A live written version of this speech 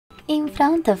In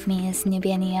front of me is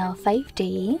NUBIA Neo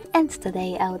 5G, and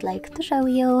today I would like to show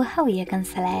you how you can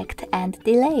select and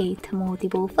delete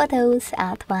multiple photos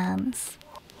at once.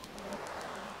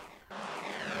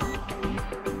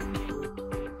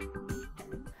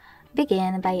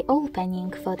 Begin by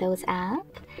opening Photos app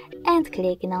and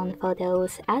clicking on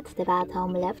Photos at the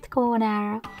bottom left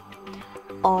corner,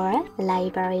 or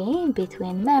Library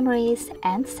between Memories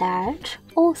and Search,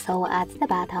 also at the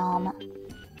bottom.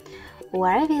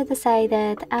 Wherever you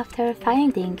decided, after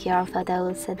finding your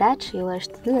photos that you wish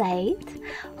to delete,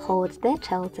 hold the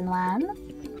chosen one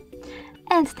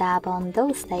and tap on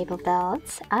those type of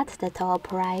dots at the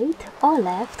top right or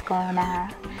left corner.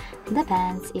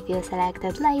 Depends if you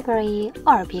selected library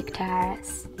or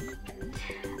pictures.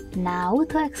 Now,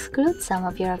 to exclude some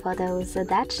of your photos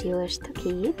that you wish to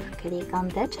keep, click on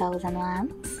the chosen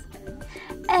ones.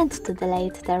 And to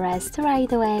delete the rest right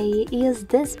away, use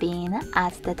this bin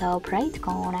at the top right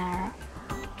corner.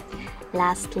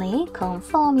 Lastly,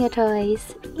 confirm your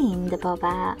choice in the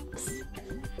pop-ups.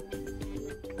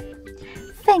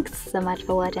 Thanks so much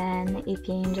for watching. If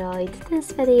you enjoyed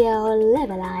this video, leave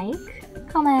a like,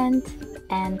 comment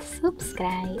and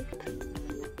subscribe.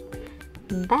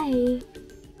 Bye!